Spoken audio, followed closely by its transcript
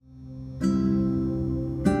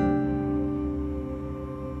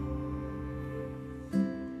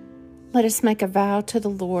Let us make a vow to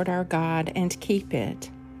the Lord our God and keep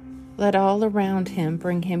it. Let all around him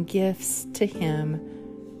bring him gifts to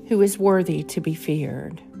him who is worthy to be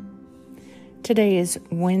feared. Today is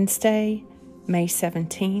Wednesday, May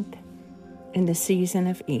 17th, in the season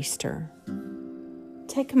of Easter.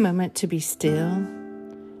 Take a moment to be still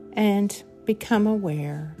and become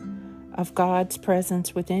aware of God's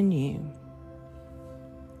presence within you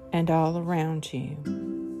and all around you.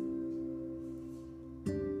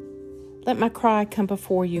 Let my cry come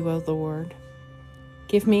before you, O Lord.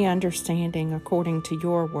 Give me understanding according to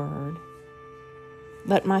your word.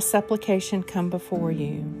 Let my supplication come before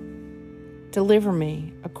you. Deliver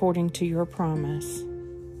me according to your promise.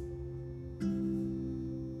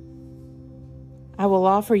 I will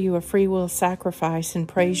offer you a freewill sacrifice and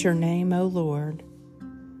praise your name, O Lord,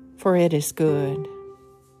 for it is good.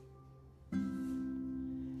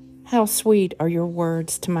 How sweet are your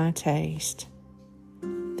words to my taste.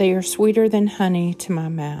 They are sweeter than honey to my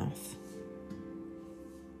mouth.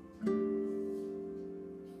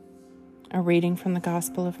 A reading from the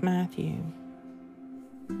Gospel of Matthew.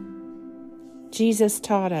 Jesus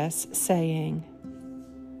taught us, saying,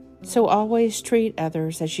 "So always treat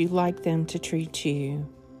others as you like them to treat you.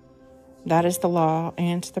 That is the law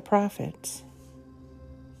and the prophets.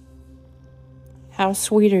 How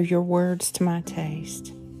sweet are your words to my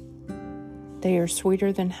taste. They are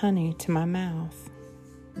sweeter than honey to my mouth."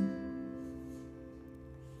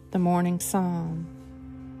 The Morning Psalm.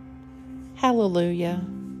 Hallelujah.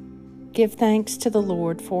 Give thanks to the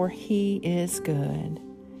Lord, for he is good.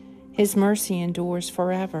 His mercy endures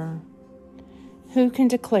forever. Who can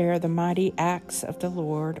declare the mighty acts of the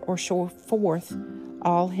Lord or show forth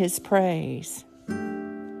all his praise?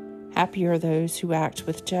 Happy are those who act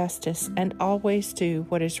with justice and always do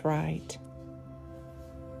what is right.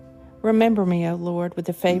 Remember me, O Lord, with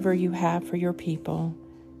the favor you have for your people,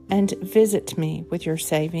 and visit me with your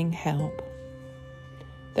saving help,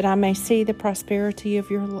 that I may see the prosperity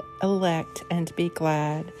of your elect and be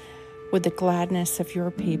glad with the gladness of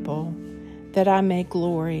your people, that I may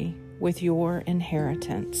glory with your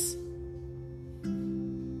inheritance.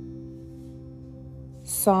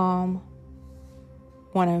 Psalm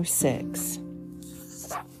 106.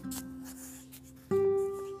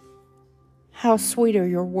 How sweet are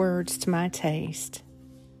your words to my taste.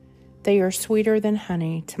 They are sweeter than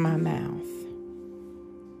honey to my mouth.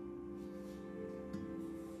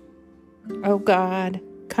 O God,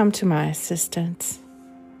 come to my assistance.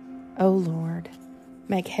 O Lord,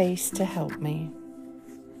 make haste to help me.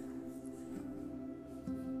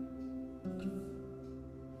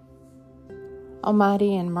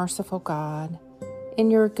 Almighty and merciful God, in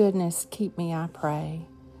your goodness keep me, I pray,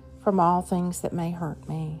 from all things that may hurt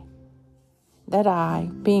me, that I,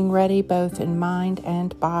 being ready both in mind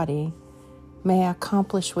and body, may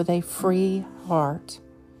accomplish with a free heart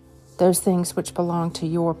those things which belong to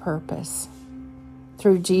your purpose,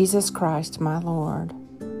 through Jesus Christ my Lord,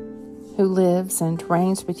 who lives and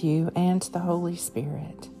reigns with you and the Holy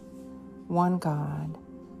Spirit, one God,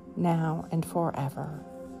 now and forever.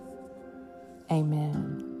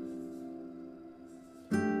 Amen.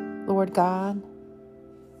 Lord God,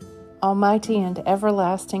 Almighty and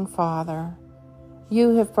everlasting Father,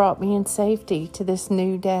 you have brought me in safety to this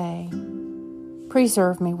new day.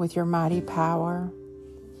 Preserve me with your mighty power,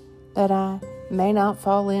 that I may not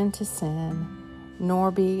fall into sin, nor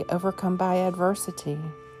be overcome by adversity.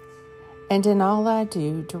 And in all I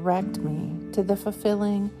do, direct me to the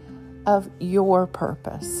fulfilling of your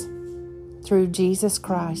purpose, through Jesus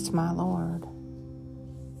Christ my Lord.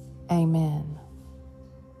 Amen.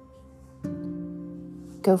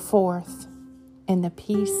 Go forth in the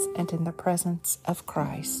peace and in the presence of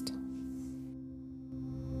Christ.